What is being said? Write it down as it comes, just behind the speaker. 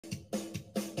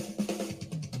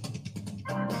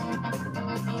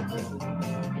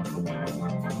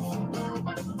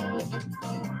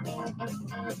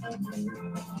Come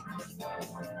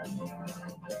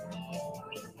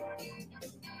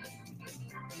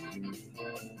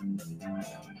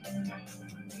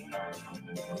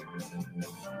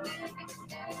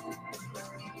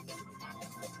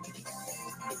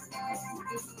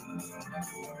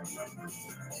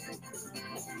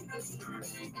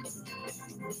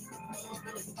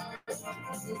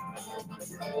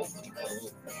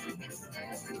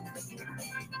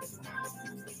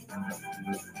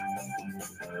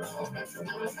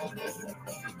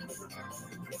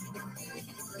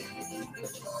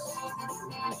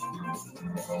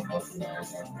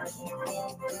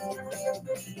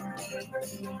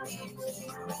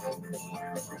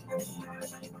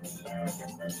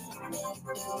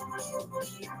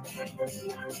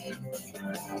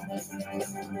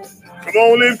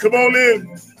on in, come on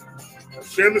in.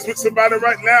 Share this with somebody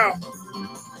right now.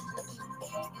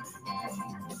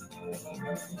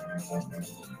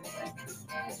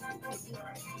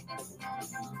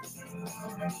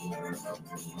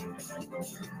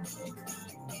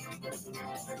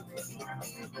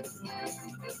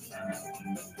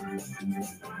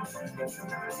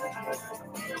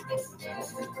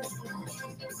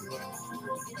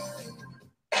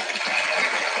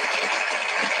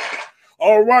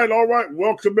 All right.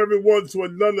 Welcome everyone to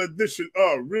another edition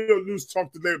of Real News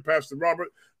Talk Today with Pastor Robert.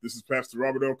 This is Pastor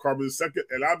Robert L. Carver II,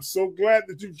 and I'm so glad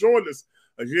that you've joined us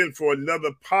again for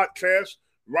another podcast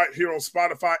right here on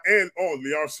Spotify and on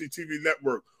the RCTV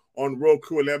network on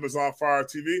Roku and Amazon Fire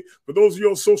TV. For those of you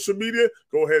on social media,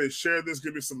 go ahead and share this.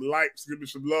 Give me some likes, give me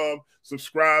some love,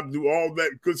 subscribe, do all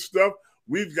that good stuff.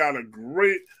 We've got a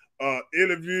great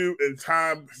interview and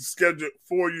time scheduled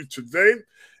for you today.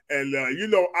 And,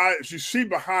 as you see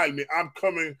behind me, I'm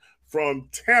coming from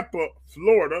Tampa,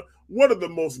 Florida, one of the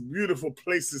most beautiful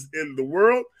places in the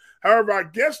world. However, our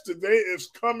guest today is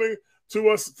coming to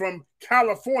us from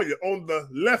California on the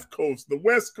left coast, the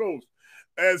West Coast.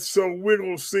 And so we're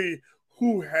going to see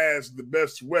who has the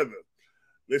best weather.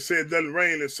 They say it doesn't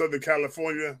rain in Southern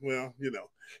California. Well,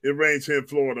 it rains here in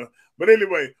Florida. But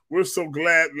anyway, we're so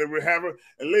glad that we have her.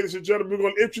 And ladies and gentlemen, we're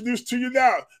going to introduce to you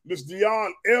now Miss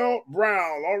Dionne L.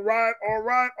 Brown. All right.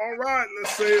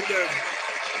 Let's say it then.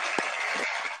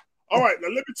 All right, now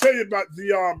let me tell you about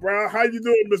Dionne Brown. How you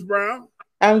doing, Miss Brown?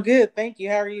 I'm good, thank you.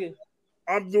 How are you?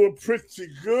 I'm doing pretty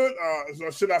good.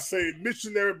 Or should I say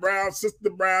Missionary Brown, Sister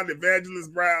Brown,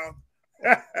 Evangelist Brown?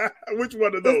 Which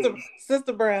one of those?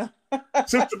 Sister Brown.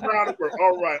 Sister Brown.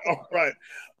 All right.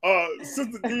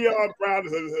 Sister Dionne Brown,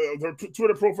 her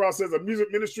Twitter profile says a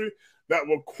music ministry that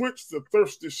will quench the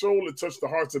thirsty soul and touch the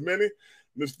hearts of many.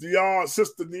 Miss Dionne,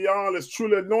 Sister Dionne is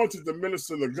truly anointed to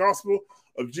minister the gospel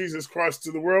of Jesus Christ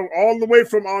to the world, all the way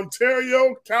from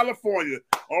Ontario, California.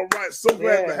 All right, so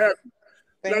glad to have you.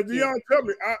 Now, Dionne, tell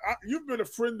me, you've been a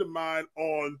friend of mine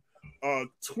on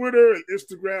Twitter and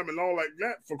Instagram and all like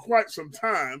that for quite some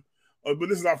time, but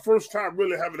this is our first time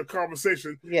really having a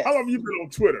conversation. Yes. How long have you been on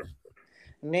Twitter?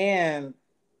 Man,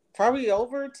 probably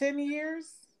over 10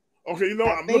 years. Okay,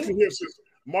 I'm looking here since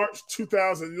March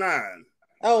 2009.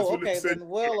 Oh, okay, then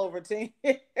well over 10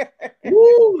 years.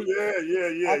 Woo,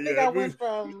 yeah. I think I went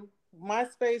from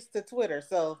MySpace to Twitter,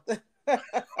 so.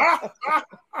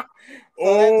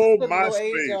 Oh,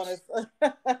 MySpace.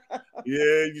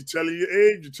 Yeah, you telling your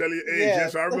age.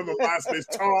 Yes, I remember MySpace.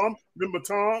 Tom, remember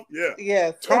Tom? Yeah.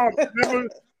 Yes. Tom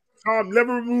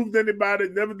never removed anybody,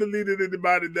 never deleted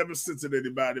anybody, never censored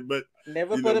anybody, but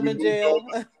never put them in jail.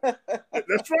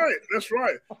 That's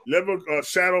right. Never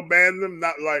shadow banned them,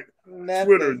 not like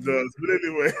Twitter does. But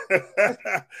anyway,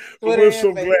 but we're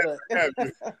so glad to have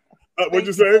you. What'd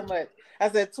you say? So I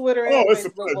said Twitter and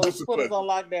Facebook will put us on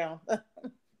lockdown.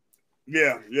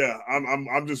 Yeah.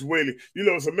 I'm just waiting.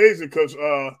 It's amazing because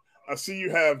I see you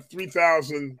have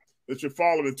 3,000 that you're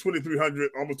following,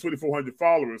 2,300, almost 2,400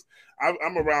 followers.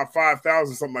 I'm around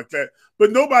 5,000, something like that.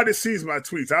 But nobody sees my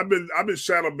tweets. I've been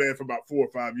shadow banned for about 4 or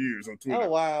 5 years on Twitter. Oh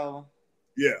wow.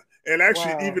 Yeah, and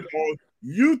actually even on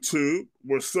YouTube,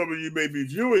 where some of you may be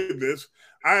viewing this,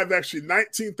 I have actually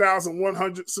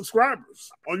 19,100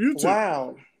 subscribers on YouTube.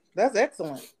 Wow, that's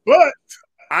excellent. But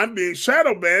I'm being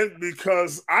shadow banned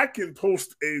because I can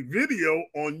post a video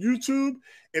on YouTube,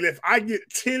 and if I get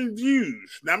 10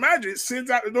 views, now imagine it sends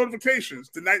out the notifications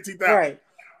to 19,000. Right.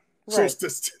 So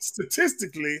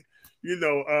statistically,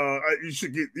 you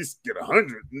should get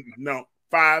 100. No,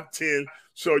 5, 10.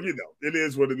 So it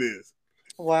is what it is.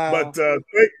 Wow. But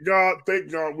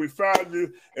thank God we found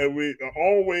you, and we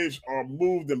always are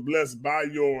moved and blessed by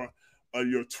your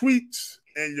tweets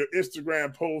and your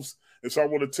Instagram posts. And so I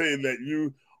want to tell you that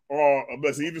you or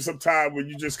even sometime when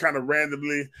you just kind of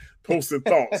randomly posting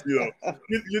thoughts.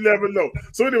 You never know.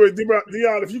 So anyway,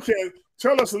 Dionne, if you can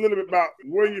tell us a little bit about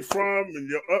where you're from and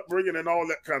your upbringing and all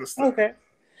that kind of stuff. Okay.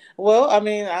 Well, I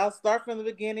mean, I'll start from the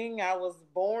beginning. I was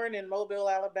born in Mobile,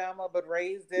 Alabama, but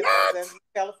raised in Los Angeles,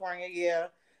 California. Yeah,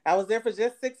 I was there for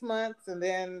just 6 months, and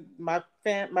then my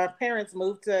parents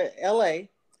moved to L.A.,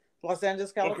 Los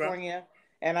Angeles, California,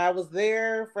 and I was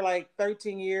there for like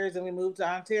 13 years, and we moved to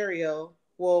Ontario.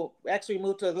 Well, actually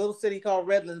moved to a little city called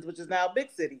Redlands, which is now a big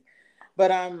city.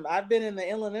 But I've been in the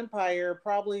Inland Empire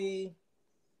probably,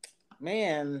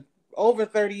 over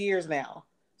 30 years now.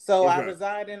 So I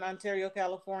reside in Ontario,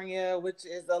 California, which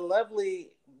is a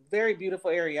lovely, very beautiful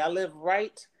area. I live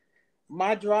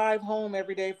my drive home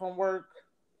every day from work,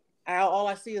 all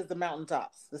I see is the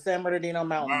mountaintops, the San Bernardino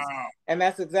Mountains. Wow. And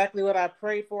that's exactly what I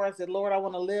prayed for. I said, Lord, I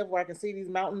want to live where I can see these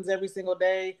mountains every single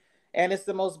day. And it's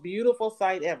the most beautiful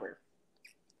sight ever.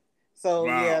 So,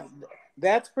 yeah,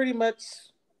 that's pretty much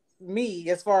me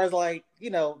as far as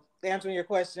answering your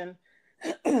question.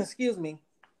 Excuse me.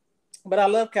 But I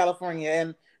love California.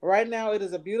 And right now it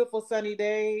is a beautiful sunny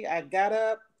day. I got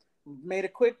up, made a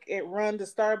quick run to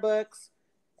Starbucks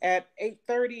at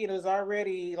 8:30, and it was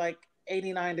already like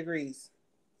 89 degrees.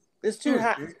 It's too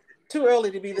hot, too early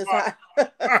to be this hot.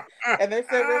 And they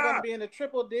said we're going to be in the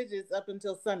triple digits up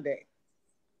until Sunday.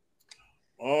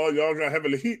 Oh, y'all got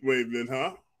having a heat wave then,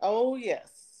 huh? Oh,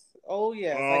 yes. Oh,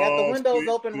 yes. I got the windows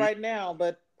open right now,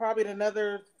 but probably in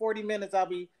another 40 minutes, I'll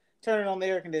be turning on the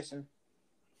air conditioner.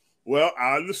 Well,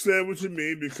 I understand what you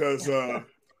mean because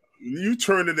you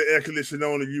turn the air conditioner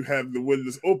on and you have the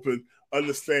windows open.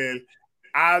 Understand,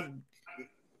 I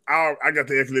got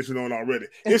the air conditioner on already.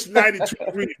 It's 92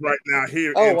 degrees right now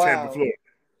here in Tampa, Florida.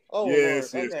 Oh,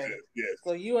 yes, Lord. yes, Okay. yes.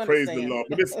 So you understand. Praise the Lord.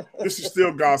 But this is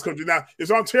still God's country. Now, is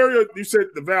Ontario, you said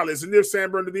the valley, is it near San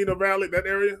Bernardino Valley, that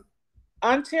area?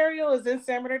 Ontario is in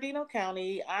San Bernardino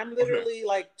County. I'm literally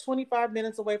like 25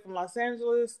 minutes away from Los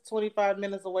Angeles, 25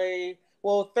 minutes away,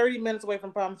 30 minutes away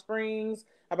from Palm Springs,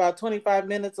 about 25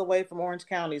 minutes away from Orange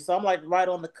County. So I'm like right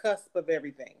on the cusp of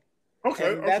everything.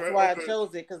 And that's why I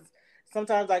chose it, because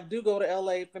sometimes I do go to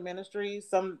LA for ministry.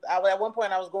 At one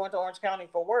point I was going to Orange County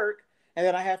for work, and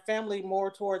then I have family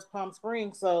more towards Palm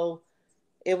Springs. So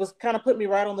it was kind of put me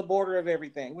right on the border of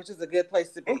everything, which is a good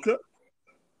place to be.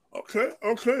 Okay.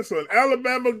 So an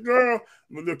Alabama girl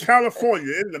with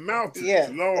California in the mountains. Yes.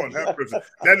 Lord have mercy.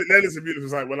 That is a beautiful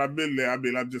sight. When I've been there,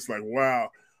 I'm just like, wow.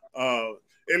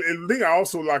 And the thing I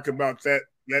also like about that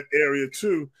area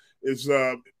too is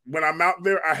when I'm out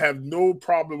there, I have no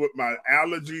problem with my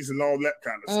allergies and all that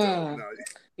kind of stuff. Now,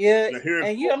 here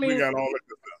and we got all that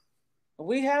stuff.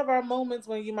 We have our moments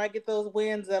when you might get those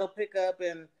winds that'll pick up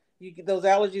and you get those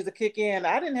allergies to kick in.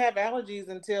 I didn't have allergies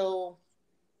until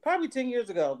probably 10 years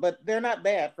ago, but they're not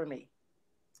bad for me.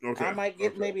 I might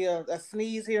get maybe a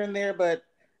sneeze here and there, but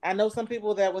I know some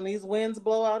people that when these winds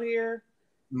blow out here,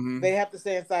 they have to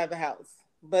stay inside the house.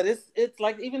 But it's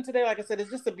like, even today, like I said, it's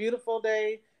just a beautiful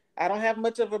day. I don't have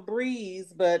much of a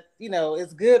breeze, but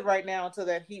it's good right now until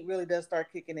that heat really does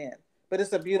start kicking in. But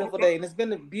it's a beautiful day, and it's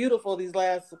been beautiful these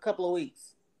last couple of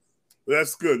weeks.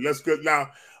 That's good. Now,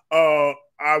 tell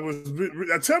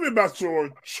me about your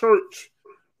church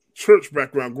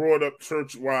background, growing up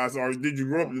church-wise, or did you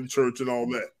grow up in church and all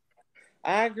that?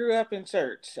 I grew up in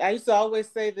church. I used to always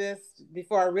say this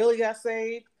before I really got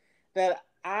saved, that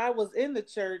I was in the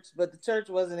church, but the church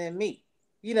wasn't in me.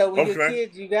 When you're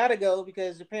kids, you got to go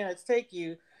because your parents take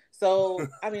you. So,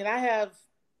 I mean, I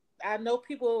know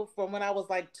people from when I was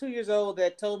like 2 years old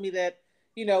that told me that,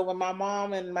 when my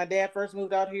mom and my dad first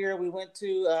moved out here, we went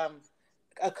to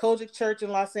a Kojic church in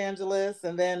Los Angeles,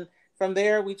 and then from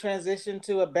there, we transitioned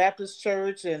to a Baptist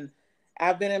church, and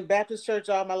I've been in Baptist church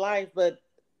all my life, but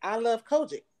I love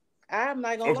Kojic. I'm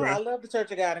not going to lie. I love the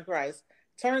Church of God in Christ.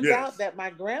 Turns out that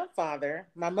my grandfather,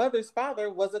 my mother's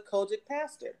father, was a Kojic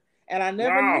pastor, and I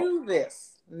never knew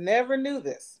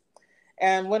this.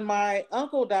 And when my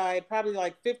uncle died, probably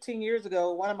like 15 years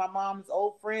ago, one of my mom's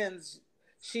old friends,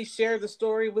 she shared the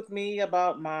story with me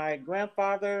about my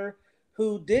grandfather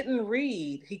who didn't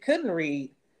read. He couldn't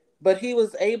read, but he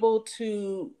was able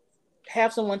to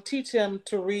have someone teach him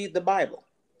to read the Bible.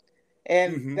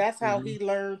 And that's how he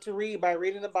learned to read, by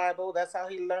reading the Bible. That's how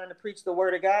he learned to preach the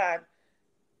word of God,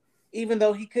 even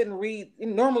though he couldn't read. He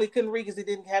normally couldn't read because he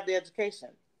didn't have the education.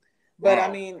 But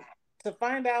I mean, to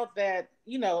find out that,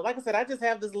 like I said, I just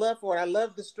have this love for it. I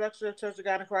love the structure of Church of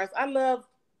God in Christ. I love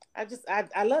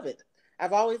it.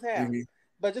 I've always have.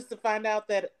 But just to find out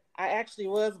that I actually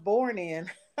was born in.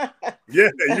 Yeah,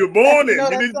 you're born in. You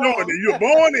didn't join it. You're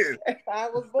born in. I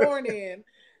was born in.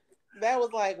 that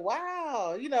was like,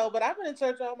 wow, but I've been in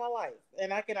church all my life.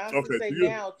 And I can honestly say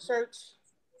now church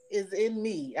is in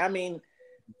me. I mean,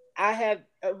 I had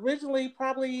originally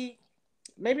probably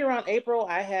maybe around April,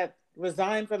 I had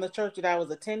resigned from the church that I was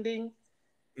attending.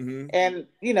 Mm-hmm. And,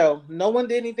 no one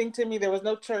did anything to me. There was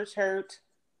no church hurt.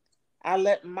 I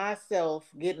let myself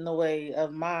get in the way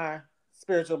of my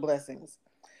spiritual blessings.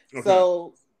 Okay.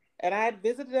 So, and I had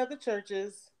visited other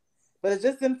churches, but it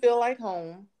just didn't feel like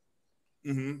home.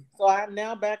 Mm-hmm. So I'm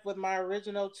now back with my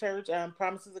original church,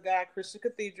 Promises of God Christian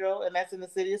Cathedral, and that's in the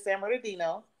city of San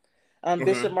Bernardino.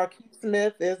 Bishop Marquis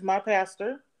Smith is my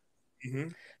pastor. Mm-hmm.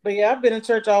 But yeah, I've been in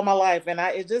church all my life, and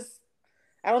I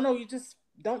don't know, you just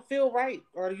don't feel right,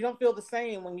 or you don't feel the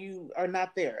same when you are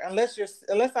not there. Unless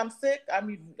I'm sick,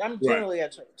 I'm generally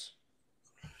at church.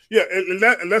 Yeah,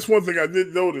 and that's one thing I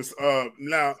did notice.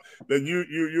 Now that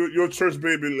you're a church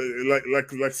baby,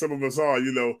 like some of us are,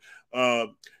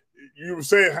 you were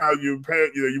saying how you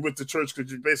went to church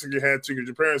because you basically had to, because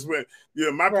your parents went.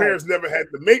 My parents never had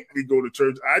to make me go to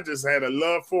church. I just had a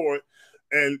love for it.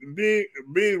 And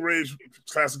being raised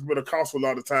classic Pentecostal, a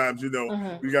lot of times, we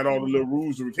got all the little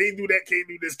rules. We can't do that, can't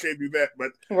do this, can't do that.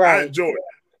 But I enjoyed it.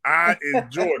 I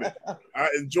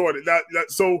enjoyed it. Now,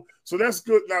 so that's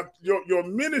good. Now, your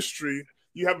ministry,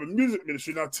 you have a music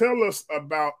ministry. Now, tell us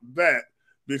about that,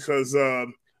 because I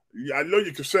know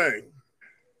you can sing.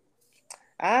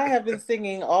 I have been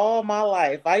singing all my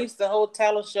life. I used to hold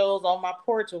talent shows on my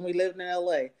porch when we lived in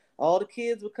LA. All the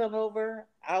kids would come over.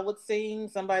 I would sing.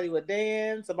 Somebody would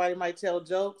dance. Somebody might tell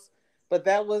jokes. But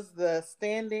that was the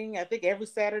standing. I think every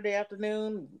Saturday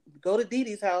afternoon, go to Dee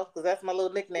Dee's house, because that's my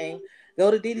little nickname.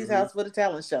 Go to Dee Dee's house for the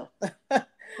talent show.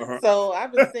 So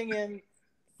I've been singing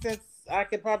since I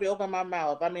could probably open my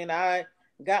mouth. I mean, I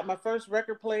got my first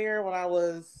record player when I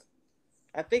was,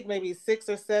 I think maybe 6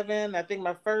 or 7. I think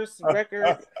my first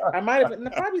record, I might have been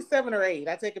probably 7 or 8.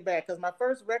 I take it back, because my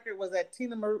first record was at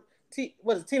Tina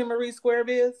Marie Square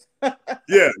Biz?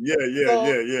 Yeah.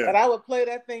 And I would play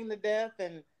that thing to death,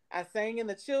 and I sang in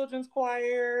the children's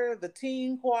choir, the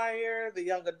teen choir, the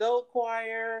young adult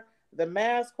choir, the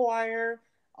mass choir,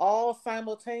 all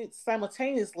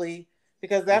simultaneously,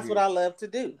 because that's what I love to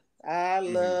do. I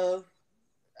love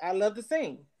to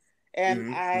sing.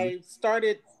 And I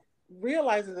started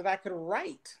realizing that I could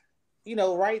write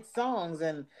songs,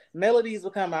 and melodies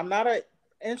would come. I'm not an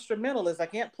instrumentalist. I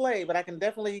can't play, but I can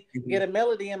definitely get a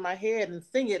melody in my head and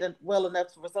sing it well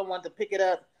enough for someone to pick it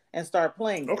up and start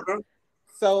playing it. Okay.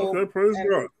 So, praise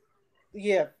God.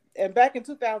 Yeah. And back in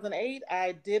 2008,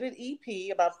 I did an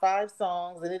EP, about 5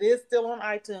 songs, and it is still on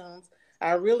iTunes.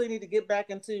 I really need to get back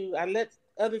into, I let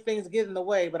other things get in the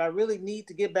way, but I really need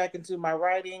to get back into my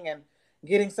writing and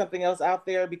getting something else out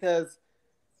there, because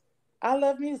I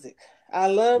love music. I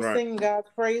love singing God's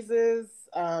praises.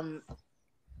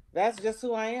 That's just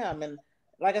who I am. And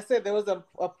like I said, there was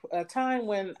a time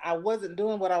when I wasn't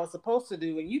doing what I was supposed to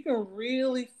do. And you can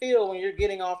really feel when you're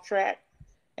getting off track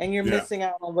and you're missing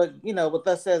out on what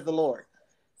thus says the Lord.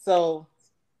 So,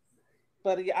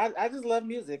 but I just love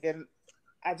music, and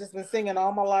I've just been singing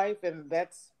all my life. And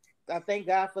I thank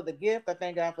God for the gift. I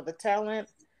thank God for the talent.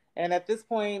 And at this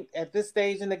point, at this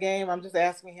stage in the game, I'm just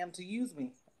asking him to use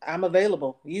me. I'm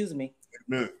available. Use me.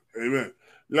 Amen.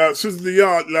 Now, Sister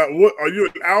Dionne, what are you,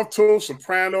 an alto,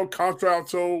 soprano,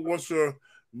 contralto? What's your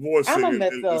voice? I'm a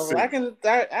mezzo. I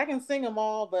can sing them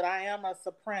all, but I am a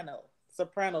soprano.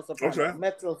 Okay.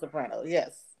 Mezzo soprano.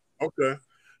 Yes. Okay.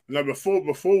 Now, before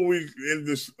we end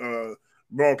this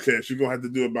broadcast, you're gonna have to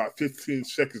do about 15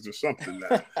 seconds or something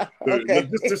now. Okay.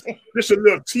 Just a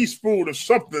little teaspoon of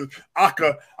something,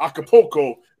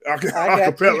 acapulco.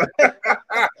 Acapella.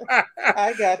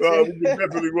 I got you.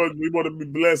 We want to be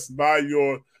blessed by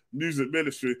your music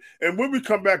ministry. And when we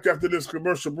come back after this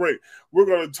commercial break, we're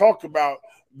going to talk about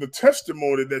the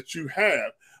testimony that you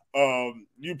have.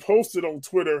 You posted on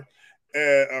Twitter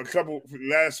a couple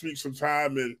last week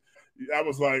sometime, and I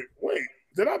was like, wait,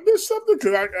 did I miss something?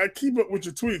 Because I keep up with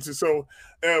your tweets. And so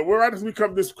right as we come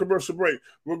to this commercial break,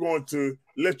 we're going to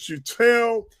let you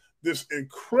tell this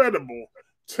incredible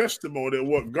testimony of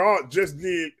what God just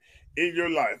did in your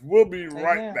life. We'll be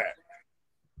right back.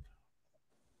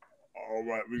 All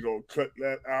right, we're going to cut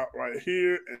that out right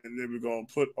here, and then we're going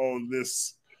to put on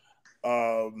this.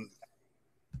 Let me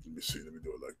see. Let me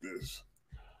do it like this.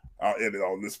 I'll edit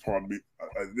all this part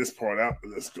out.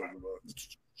 Let's go.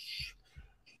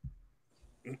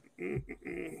 Okay,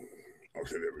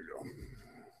 there we go.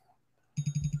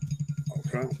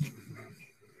 Okay.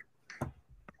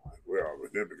 Where are we?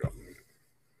 There we go.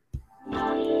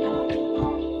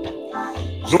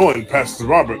 Join Pastor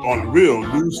Robert on Real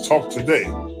News Talk Today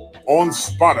on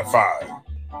Spotify.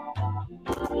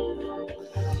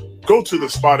 go to the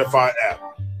Spotify app.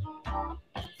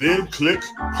 Then click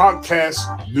Podcast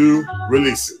New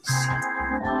Releases.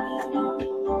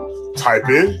 Type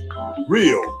in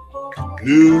Real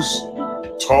News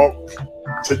Talk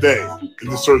Today in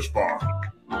the search bar.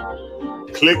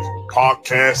 Click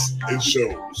Podcasts and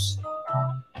Shows.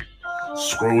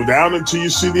 Scroll down until you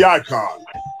see the icon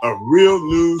of Real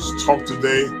News Talk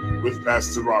Today with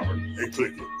Pastor Robert and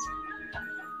click it.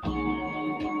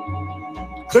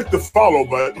 Click the follow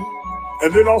button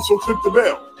and then also click the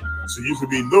bell so you can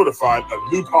be notified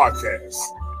of new podcasts.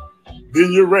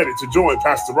 Then you're ready to join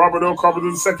Pastor Robert L. Carpenter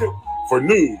II for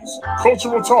news,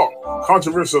 cultural talk,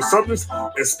 controversial subjects,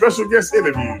 and special guest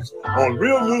interviews on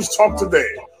Real News Talk Today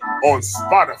on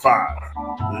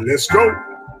Spotify. Let's go.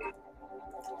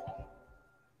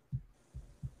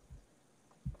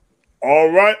 All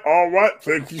right.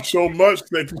 Thank you so much.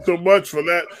 Thank you so much for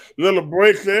that little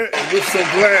break there. And we're so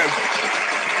glad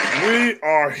we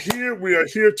are here. We are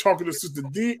here talking to Sister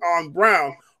Dionne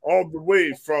Brown all the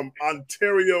way from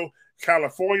Ontario,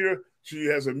 California. She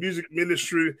has a music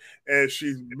ministry, and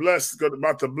she's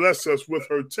about to bless us with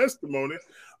her testimony.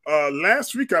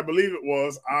 Last week, I believe it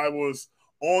was, I was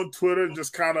on Twitter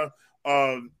just kind of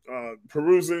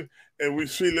perusing, and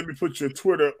let me put your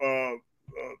Twitter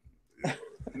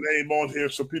name on here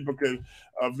so people can,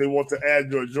 if they want to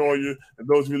add you or join you, and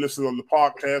those of you listening on the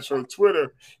podcast, her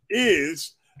Twitter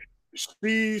is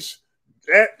she's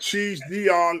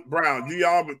Dionne Brown,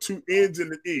 Dionne with 2 N's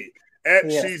and an E,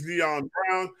 she's Dionne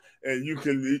Brown, and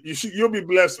you'll be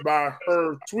blessed by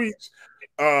her tweets.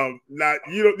 Now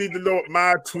you don't need to know what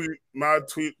my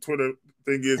Twitter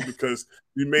thing is because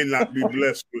you may not be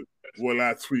blessed with what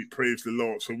I tweet. Praise the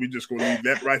Lord. So we just gonna leave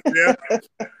that right there.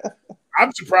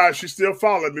 I'm surprised she still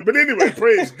following me, but anyway,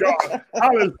 praise God,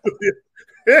 hallelujah.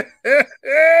 I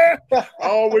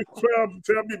always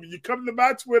tell people, you come to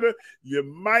my Twitter, you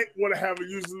might want to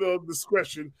use a little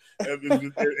discretion and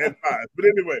advise. But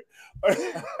anyway,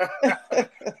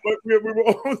 but we were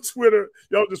on Twitter.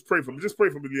 Y'all just pray for me. Just pray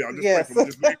for me, y'all. Pray for me.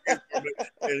 Just make it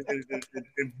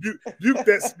and buke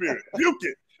that spirit. Buke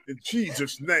it in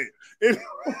Jesus' name.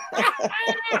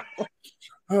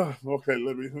 Okay,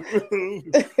 let me.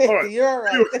 All right. You're all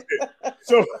right.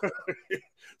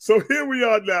 So here we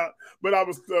are now. But I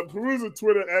was perusing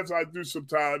Twitter as I do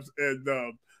sometimes,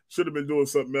 and should have been doing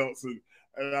something else.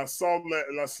 And I saw that,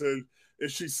 and I said, and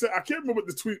she said, I can't remember what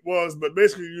the tweet was, but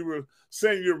basically you were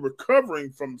saying you're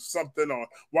recovering from something, or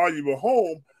while you were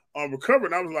home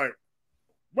recovering. I was like,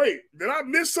 wait, did I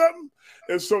miss something?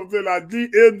 And so then I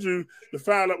DM'd you to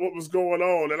find out what was going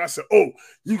on, and I said, oh,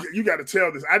 you got to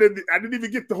tell this. I didn't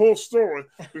even get the whole story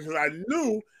because I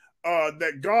knew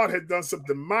that God had done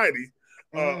something mighty.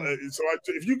 So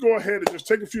if you go ahead and just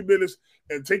take a few minutes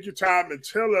and take your time and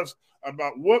tell us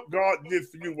about what God did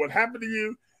for you, what happened to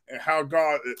you, and how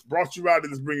God brought you out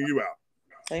and is bringing you out.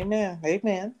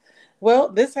 Amen. Well,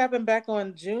 this happened back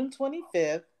on June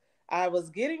 25th. I was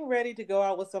getting ready to go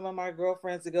out with some of my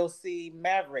girlfriends to go see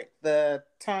Maverick, the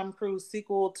Tom Cruise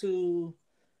sequel to,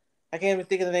 I can't even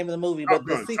think of the name of the movie, but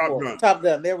the sequel, Top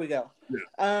Gun. There we go.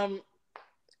 Yeah.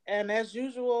 And as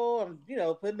usual, I'm,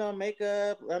 putting on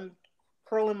makeup, I'm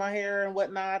curling my hair and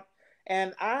whatnot.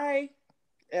 And I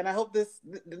hope this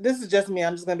is just me.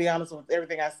 I'm just going to be honest with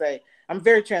everything I say. I'm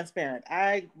very transparent.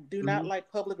 I do not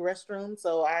like public restrooms,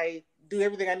 so I do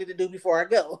everything I need to do before I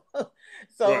go.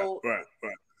 So right.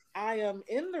 I am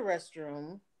in the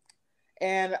restroom,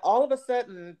 and all of a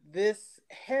sudden, this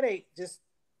headache just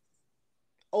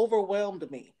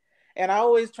overwhelmed me. And I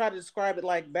always try to describe it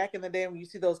like back in the day when you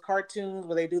see those cartoons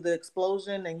where they do the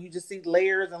explosion and you just see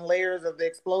layers and layers of the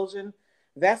explosion.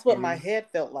 That's what my head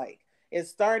felt like. It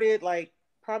started like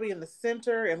probably in the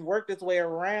center and worked its way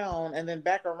around and then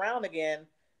back around again.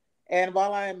 And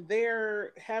while I'm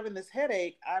there having this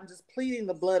headache, I'm just pleading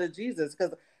the blood of Jesus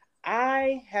because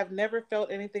I have never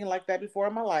felt anything like that before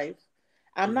in my life.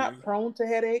 I'm not prone to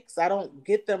headaches. I don't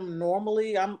get them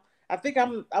normally. I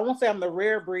won't say I'm the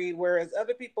rare breed, whereas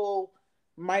other people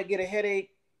might get a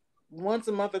headache once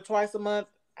a month or twice a month.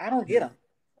 I don't get them.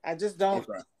 I just don't.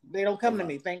 Okay. They don't come to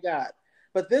me, thank God.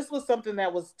 But this was something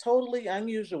that was totally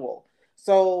unusual.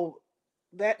 So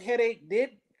that headache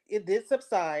did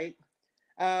subside.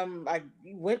 I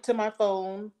went to my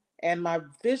phone and my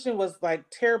vision was like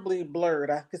terribly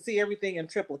blurred. I could see everything in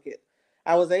triplicate.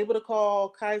 I was able to call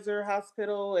Kaiser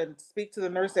Hospital and speak to the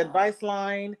nurse advice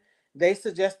line. They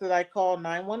suggested I call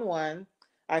 911.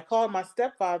 I called my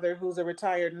stepfather, who's a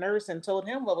retired nurse, and told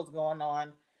him what was going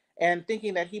on. And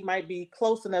thinking that he might be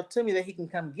close enough to me that he can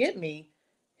come get me,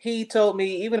 he told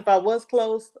me, even if I was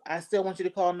close, I still want you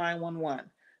to call 911.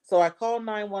 So I called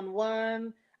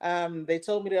 911. They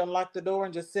told me to unlock the door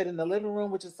and just sit in the living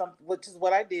room, which is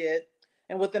what I did.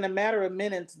 And within a matter of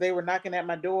minutes, they were knocking at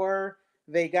my door.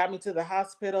 They got me to the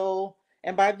hospital.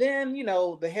 And by then,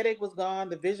 the headache was gone.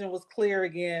 The vision was clear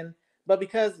again. But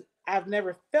because I've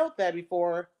never felt that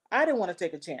before, I didn't want to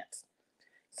take a chance.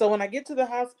 So when I get to the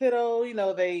hospital,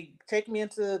 they take me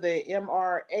into the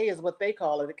MRA is what they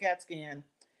call it, a CAT scan.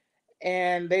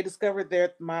 And they discovered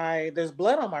that there's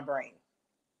blood on my brain.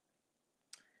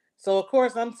 So of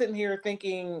course I'm sitting here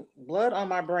thinking blood on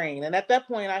my brain. And at that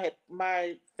point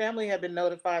my family had been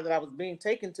notified that I was being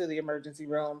taken to the emergency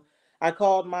room. I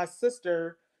called my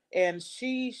sister and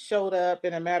she showed up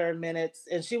in a matter of minutes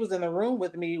and she was in the room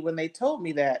with me when they told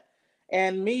me that.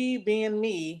 And me being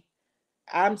me,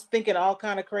 I'm thinking all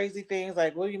kind of crazy things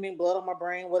like, what do you mean blood on my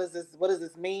brain? What is this? What does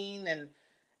this mean? And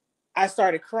I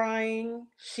started crying.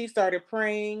 She started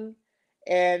praying.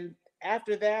 And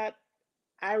after that,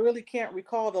 I really can't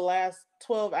recall the last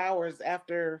 12 hours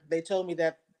after they told me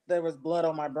that there was blood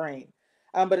on my brain.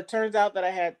 But it turns out that I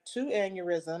had two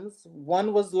aneurysms.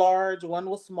 One was large, one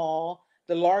was small.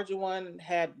 The larger one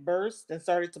had burst and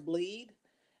started to bleed.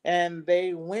 And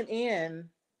they went in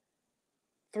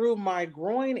through my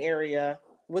groin area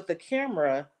with the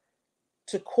camera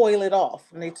to coil it off.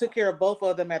 And they took care of both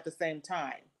of them at the same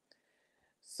time.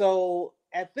 So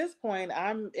at this point,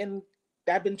 I've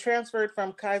been transferred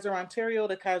from Kaiser, Ontario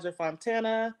to Kaiser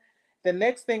Fontana. The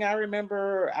next thing I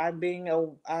remember,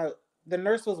 the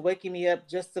nurse was waking me up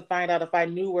just to find out if I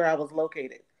knew where I was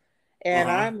located. And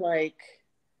I'm like,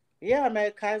 yeah, I'm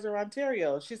at Kaiser,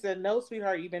 Ontario. She said, no,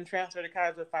 sweetheart, you've been transferred to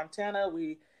Kaiser Fontana.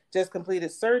 We just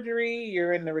completed surgery.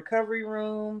 You're in the recovery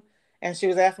room. And she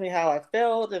was asking me how I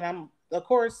felt. And I'm, of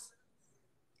course,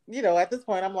 at this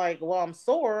point, I'm like, well, I'm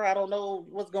sore. I don't know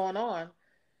what's going on.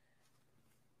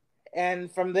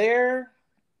 And from there,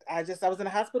 I was in the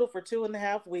hospital for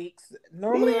 2.5 weeks.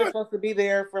 Normally, you're supposed to be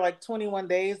there for like 21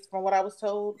 days, from what I was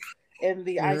told, in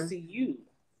the ICU.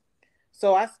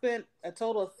 So I spent a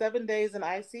total of 7 days in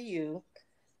ICU.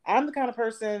 I'm the kind of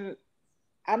person,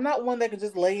 I'm not one that can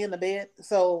just lay in the bed.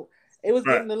 So it was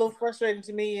getting a little frustrating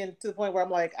to me, and to the point where I'm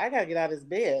like, I got to get out of this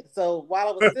bed. So while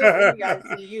I was still in the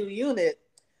ICU unit,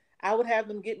 I would have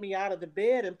them get me out of the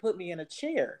bed and put me in a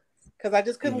chair because I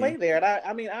just couldn't lay there. And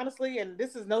I mean, honestly, and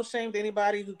this is no shame to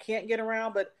anybody who can't get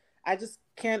around, but I just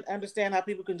can't understand how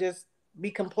people can just be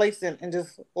complacent and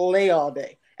just lay all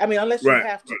day. I mean, unless you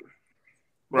have to.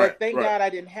 But thank God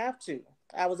I didn't have to.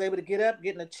 I was able to get up,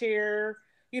 get in a chair,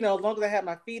 as long as I had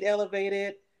my feet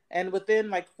elevated. And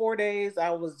within like 4 days, I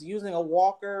was using a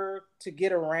walker to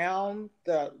get around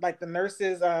the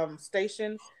nurse's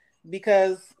station.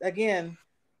 Because again,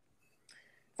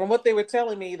 from what they were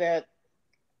telling me, that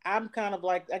I'm kind of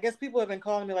like, I guess people have been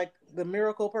calling me like the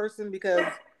miracle person because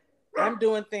I'm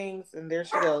doing things, and there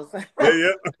she goes.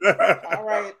 Yeah. All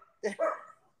right.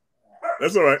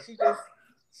 That's all right.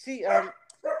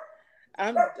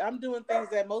 I'm doing things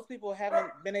that most people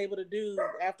haven't been able to do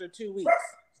after 2 weeks.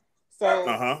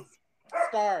 So,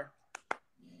 Star,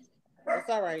 it's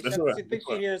all right. She thinks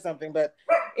she hears something, but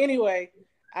anyway,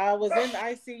 I was in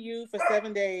ICU for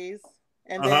 7 days.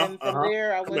 And then from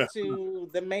there, I went to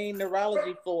the main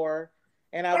neurology floor,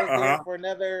 and I was there for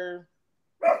another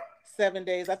 7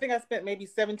 days. I think I spent maybe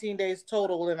 17 days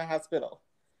total in the hospital.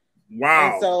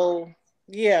 Wow. And so,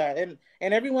 yeah,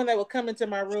 and everyone that would come into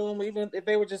my room, even if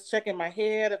they were just checking my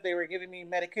head, if they were giving me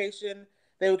medication,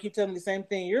 they would keep telling me the same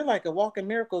thing. You're like a walking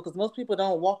miracle, because most people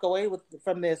don't walk away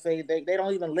from this. They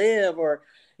don't even live, or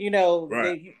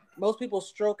most people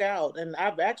stroke out. And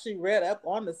I've actually read up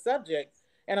on the subject.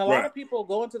 And a lot of people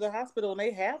go into the hospital and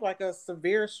they have like a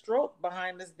severe stroke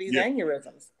behind these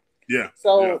aneurysms. Yeah.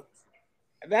 So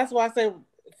that's why I say,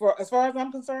 as far as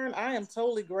I'm concerned, I am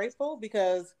totally grateful,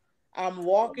 because I'm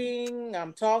walking,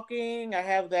 I'm talking, I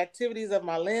have the activities of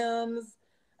my limbs.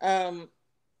 I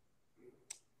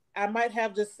might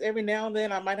have just every now and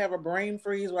then, I might have a brain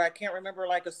freeze where I can't remember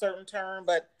like a certain term,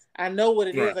 but I know what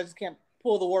it is. I just can't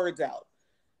pull the words out.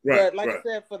 But like I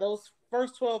said, for those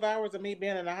first 12 hours of me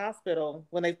being in the hospital,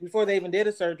 before they even did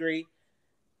a surgery,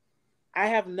 I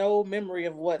have no memory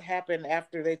of what happened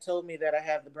after they told me that I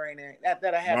had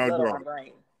that I had blood on my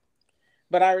brain.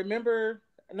 But I remember,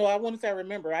 no, I wouldn't say I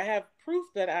remember. I have proof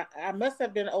that I must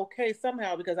have been okay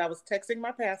somehow, because I was texting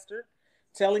my pastor,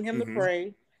 telling him to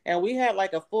pray, and we had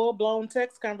like a full-blown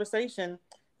text conversation,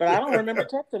 but I don't remember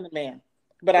texting the man.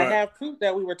 But I have proof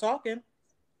that we were talking.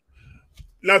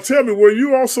 Now tell me, were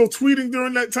you also tweeting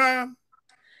during that time?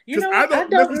 Because I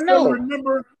don't know.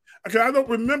 Remember. Okay, I don't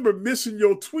remember missing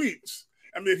your tweets.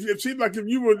 I mean, it seemed like if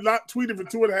you were not tweeting for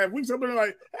 2.5 weeks, I'd be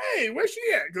like, "Hey, where's she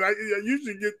at?" Because I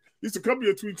usually used to come to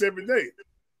your tweets every day.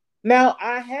 Now,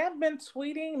 I have been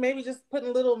tweeting, maybe just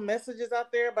putting little messages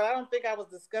out there, but I don't think I was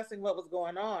discussing what was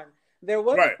going on. There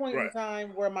was a Right, point in right. time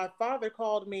where my father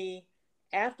called me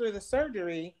after the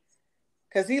surgery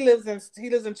because he lives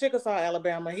in Chickasaw,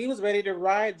 Alabama. He was ready to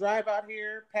drive out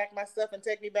here, pack my stuff, and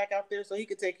take me back out there so he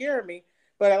could take care of me.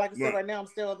 But like I said, Right. right now I'm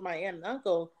still with my aunt and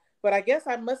uncle. But I guess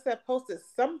I must have posted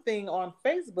something on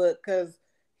Facebook because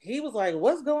he was like,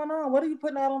 "What's going on? What are you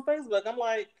putting out on Facebook?" I'm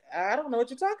like, "I don't know what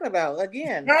you're talking about."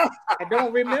 Again, I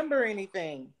don't remember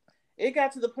anything. It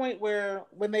got to the point where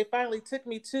when they finally took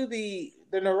me to the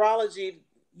neurology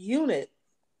unit,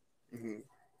 Mhm.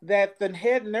 that the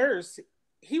head nurse,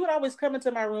 he would always come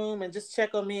into my room and just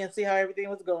check on me and see how everything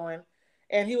was going.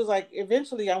 And he was like,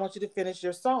 eventually, I want you to finish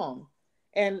your song.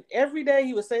 And every day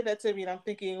he would say that to me, and I'm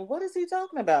thinking, what is he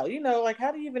talking about? Like,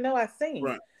 how do you even know I sing?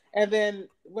 Right. And then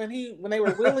when they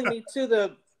were wheeling me to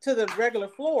the regular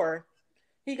floor,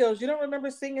 he goes, "You don't remember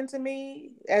singing to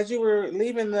me as you were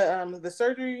leaving the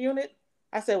surgery unit?"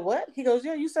 I said, "What?" He goes,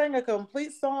 "Yeah, you sang a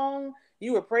complete song.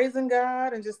 You were praising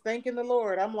God and just thanking the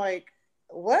Lord." I'm like,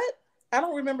 "What?" I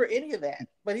don't remember any of that.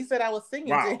 But he said I was singing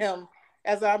to Wow. him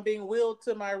as I'm being wheeled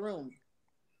to my room.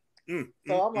 Mm,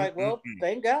 So mm, I'm mm, like, mm, "Well, mm.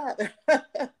 thank God."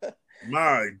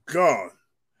 My God.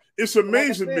 It's But like I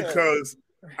amazing said,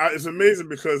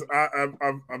 because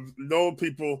I've known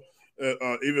people,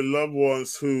 even loved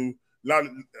ones not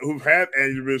who've had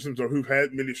aneurysms or who've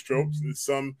had many strokes, and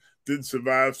some didn't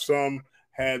survive. Some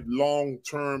had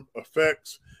long-term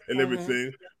effects and mm-hmm.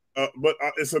 everything. But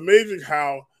it's amazing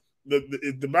how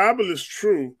the Bible is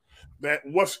true that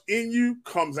what's in you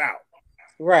comes out.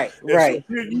 Right, And so right.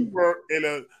 here you were in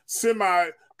a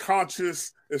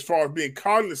semi-conscious, as far as being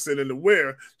cognizant and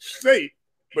aware state,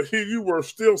 but here you were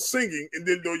still singing and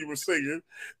didn't know you were singing,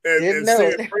 Didn't and know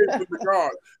singing it. praise to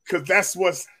God, because that's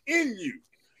what's in you.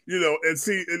 And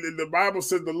see, and the Bible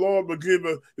said the Lord will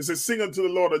it says, sing unto the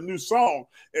Lord a new song.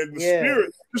 And the Yes.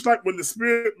 Spirit, just like when the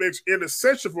Spirit makes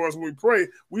intercession for us when we pray,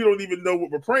 we don't even know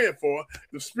what we're praying for.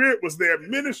 The Spirit was there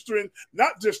ministering,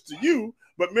 not just to you,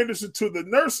 but ministering to the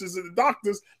nurses and the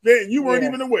doctors, then you weren't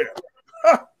Yes. even aware.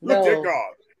 Look at No.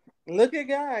 God. Look at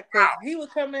God, because he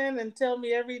would come in and tell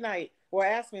me every night or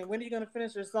ask me, "When are you going to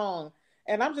finish your song?"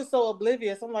 And I'm just so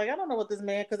oblivious. I'm like, I don't know what this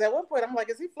man, because at one point I'm like,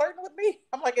 is he flirting with me?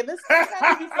 I'm like, he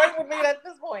might be flirting with me at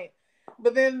this point.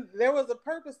 But then there was a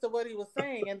purpose to what he was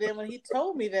saying. And then when he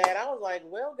told me that, I was like,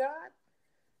 well, God,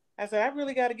 I said, I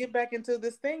really got to get back into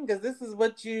this thing because this is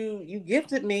what you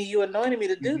gifted me. You anointed me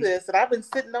to do Mhm. this. And I've been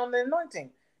sitting on the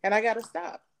anointing and I got to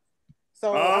stop.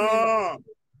 So Ah,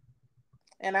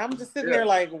 I'm just sitting yeah, there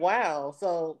like, wow.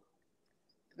 So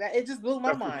that it just blew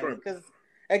my that's mind incredible. because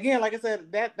again, like I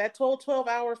said, that 12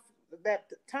 hours,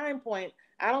 that time point,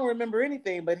 I don't remember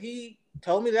anything, but he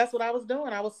told me that's what I was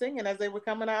doing. I was singing as they were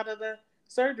coming out of the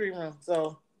surgery room.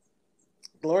 So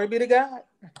glory be to God.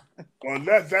 Well,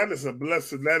 that is a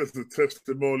blessing. That is a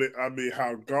testimony. I mean,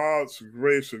 how God's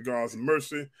grace and God's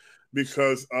mercy,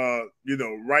 because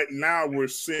right now we're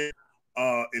seeing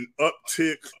an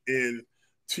uptick in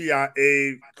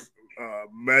TIA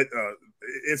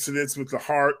incidents with the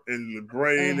heart and the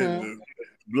brain and Mm-hmm. the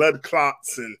blood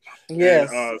clots and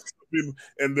Yes.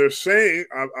 and they're saying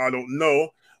I don't know.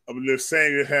 I mean, they're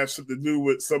saying it has something to do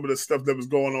with some of the stuff that was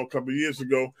going on a couple of years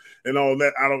ago and all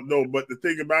that. I don't know. But the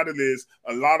thing about it is,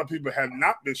 a lot of people have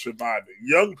not been surviving.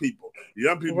 Young people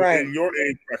Right. in your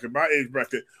age bracket, my age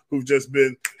bracket, who've just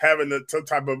been having some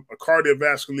type of a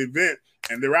cardiovascular event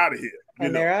and they're out of here.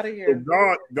 And they're out of So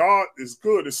here. God is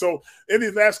good. And so, in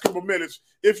these last couple of minutes,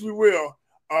 if you will,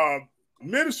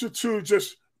 minister to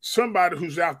just somebody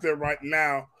who's out there right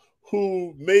now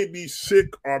who may be sick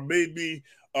or may be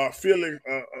feeling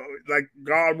like,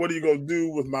 God, what are you going to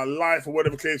do with my life or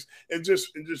whatever case, and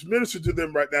just minister to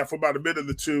them right now for about a minute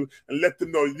or two and let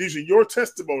them know these are your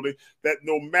testimony, that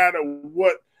no matter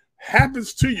what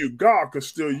happens to you, God can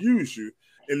still use you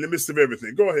in the midst of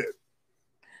everything. Go ahead.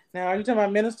 Now, are you talking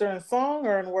about minister in song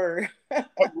or in word?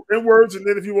 In words, and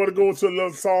then if you want to go into a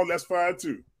little song, that's fine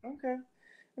too. Okay.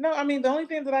 No, I mean the only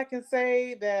thing that I can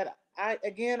say that I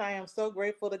am so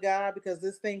grateful to God because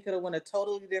this thing could have went a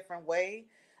totally different way.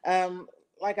 Um,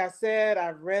 like I said,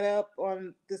 I've read up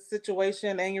on this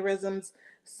situation, aneurysms.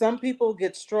 Some people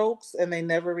get strokes and they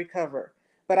never recover.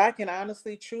 But I can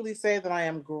honestly, truly say that I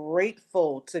am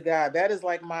grateful to God. That is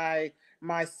like my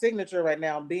signature right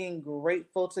now, being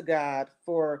grateful to God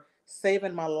for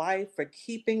saving my life, for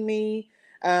keeping me.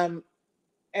 Um,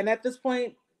 and at this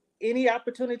point, any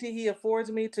opportunity he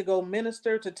affords me to go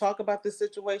minister, to talk about this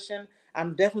situation,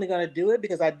 I'm definitely going to do it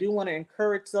because I do want to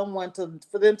encourage someone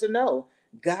for them to know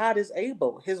God is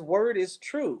able. His word is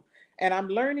true. And I'm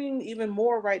learning even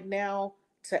more right now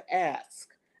to ask.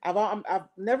 I've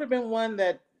never been one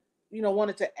that,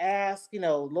 wanted to ask,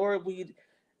 Lord,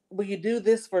 will you do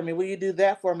this for me? Will you do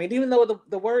that for me? And even though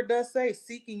the word does say,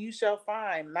 seeking you shall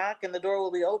find, knock and the door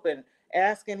will be open,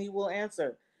 ask and he will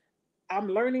answer. I'm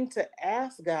learning to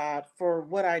ask God for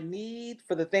what I need,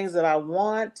 for the things that I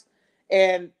want.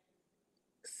 And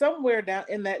somewhere down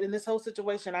in this whole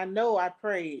situation, I know I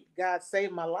prayed, God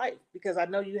save my life, because I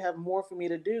know you have more for me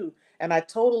to do. And I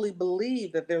totally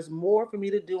believe that there's more for me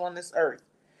to do on this earth.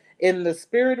 In the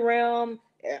spirit realm,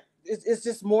 it's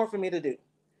just more for me to do.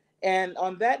 And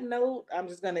on that note, I'm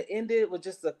just going to end it with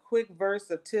just a quick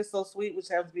verse of "'Tis So Sweet," which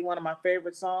happens to be one of my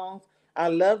favorite songs. I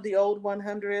love the old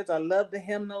 100s. I love the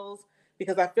hymnals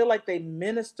because I feel like they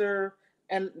minister,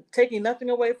 and taking nothing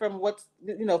away from what's,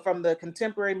 from the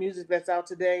contemporary music that's out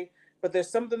today. But there's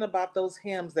something about those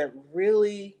hymns that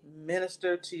really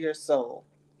minister to your soul.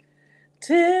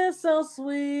 'Tis so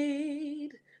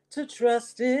sweet to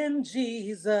trust in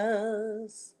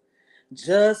Jesus,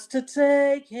 just to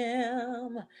take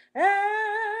him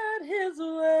at his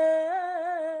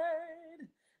word,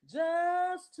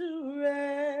 just to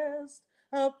rest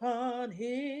upon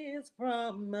his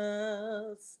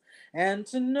promise, and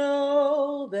to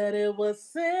know that it was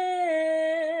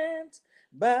sent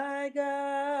by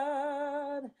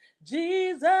God.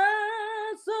 Jesus,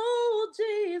 oh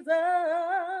Jesus,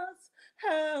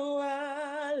 how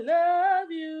I love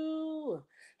you,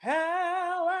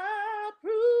 how I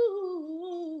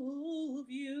prove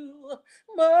you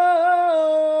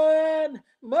more and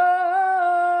more.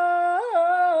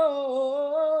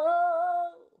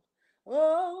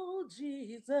 Oh,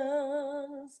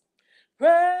 Jesus,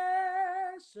 precious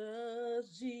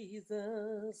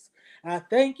Jesus, I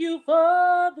thank you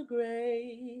for the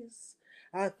grace.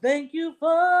 I thank you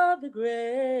for the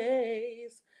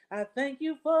grace. I thank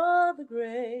you for the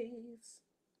grace.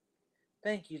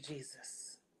 Thank you,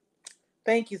 Jesus.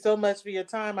 Thank you so much for your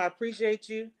time. I appreciate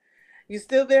you. You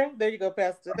still there? There you go,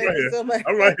 Pastor. Thank you so much.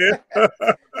 I'm right here.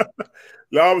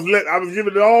 No, I was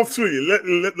giving it all to you.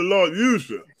 Let the Lord use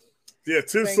you. Yeah,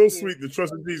 'tis so sweet to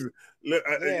trust in Jesus.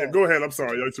 Go ahead. I'm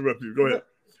sorry, I interrupted you. Go ahead.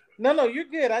 No, you're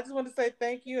good. I just want to say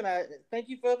thank you, and I thank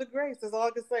you for the grace. That's all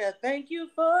I can say. I thank you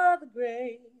for the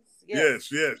grace. Yes.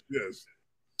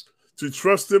 To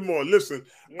trust him more. Listen,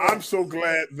 I'm so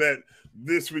glad that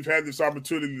we've had this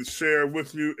opportunity to share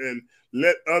with you and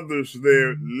let others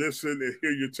there listen and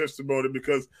hear your testimony,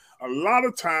 because a lot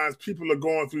of times people are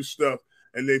going through stuff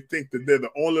and they think that they're the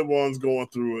only ones going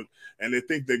through it, and they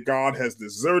think that God has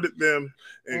deserted them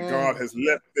and God has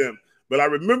left them. But I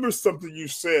remember something you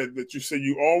said, that you said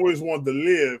you always wanted to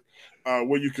live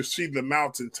where you could see the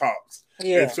mountaintops.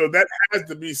 Yeah. And so that has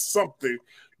to be something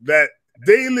that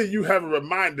daily you have a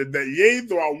reminder that, yea,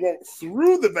 though I walk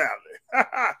through the valley.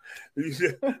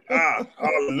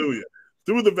 Hallelujah.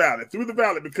 Through the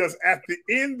valley, because at the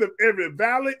end of every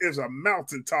valley is a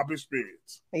mountaintop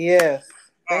experience. Yes.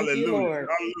 Thank hallelujah. You, Lord.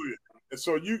 Hallelujah. And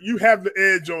so you have the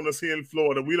edge on us here in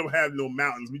Florida. We don't have no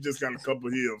mountains. We just got a couple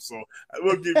of hills. So I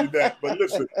will give you that. But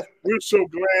listen, we're so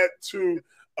glad to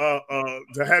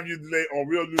have you today on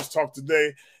Real News Talk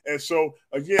today. And so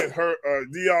again,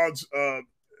 Dionne's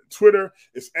Twitter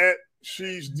is at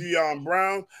She's Dionne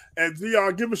Brown. And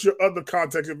Dionne, give us your other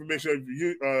contact information,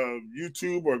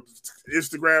 YouTube or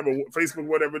Instagram or Facebook,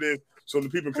 whatever it is, so the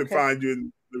people can find you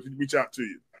and reach out to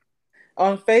you.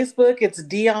 On Facebook, it's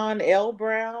Dionne L.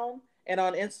 Brown. And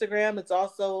on Instagram, it's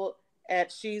also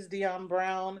at She's Dionne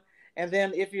Brown. And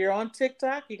then if you're on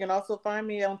TikTok, you can also find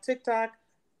me on TikTok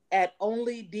at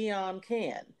Only Dionne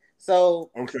Can.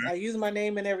 So I use my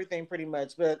name and everything pretty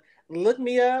much. But look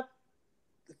me up,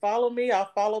 follow me,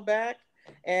 I'll follow back.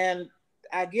 And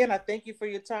again, I thank you for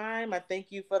your time. I thank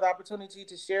you for the opportunity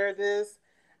to share this.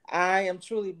 I am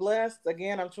truly blessed.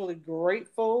 Again, I'm truly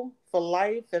grateful for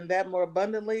life, and that more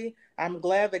abundantly. I'm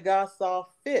glad that God saw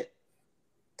fit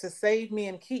to save me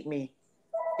and keep me.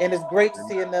 And it's great to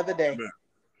see another day.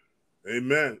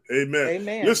 Amen.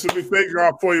 Listen, we thank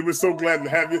God for you. We're so glad to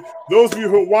have you. Those of you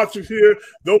who are watching here,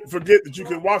 don't forget that you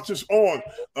can watch us on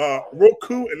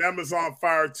Roku and Amazon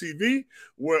Fire TV,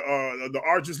 where the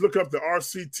artists look up the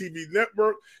RCTV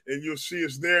network, and you'll see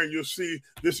us there, and you'll see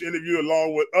this interview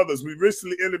along with others. We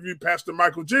recently interviewed Pastor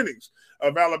Michael Jennings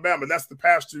of Alabama. That's the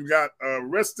pastor who got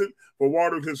arrested for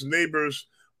watering his neighbor's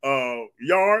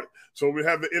yard. So we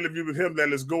have an interview with him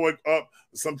that is going up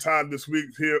sometime this week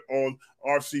here on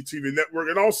RCTV Network.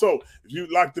 And also, if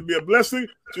you'd like to be a blessing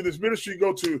to this ministry,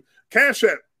 go to Cash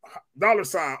App,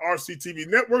 $RCTV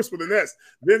Networks with an S,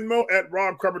 Venmo at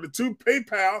Rob Carpenter 2,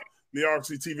 PayPal, the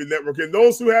RCTV Network. And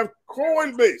those who have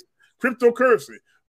Coinbase, cryptocurrency,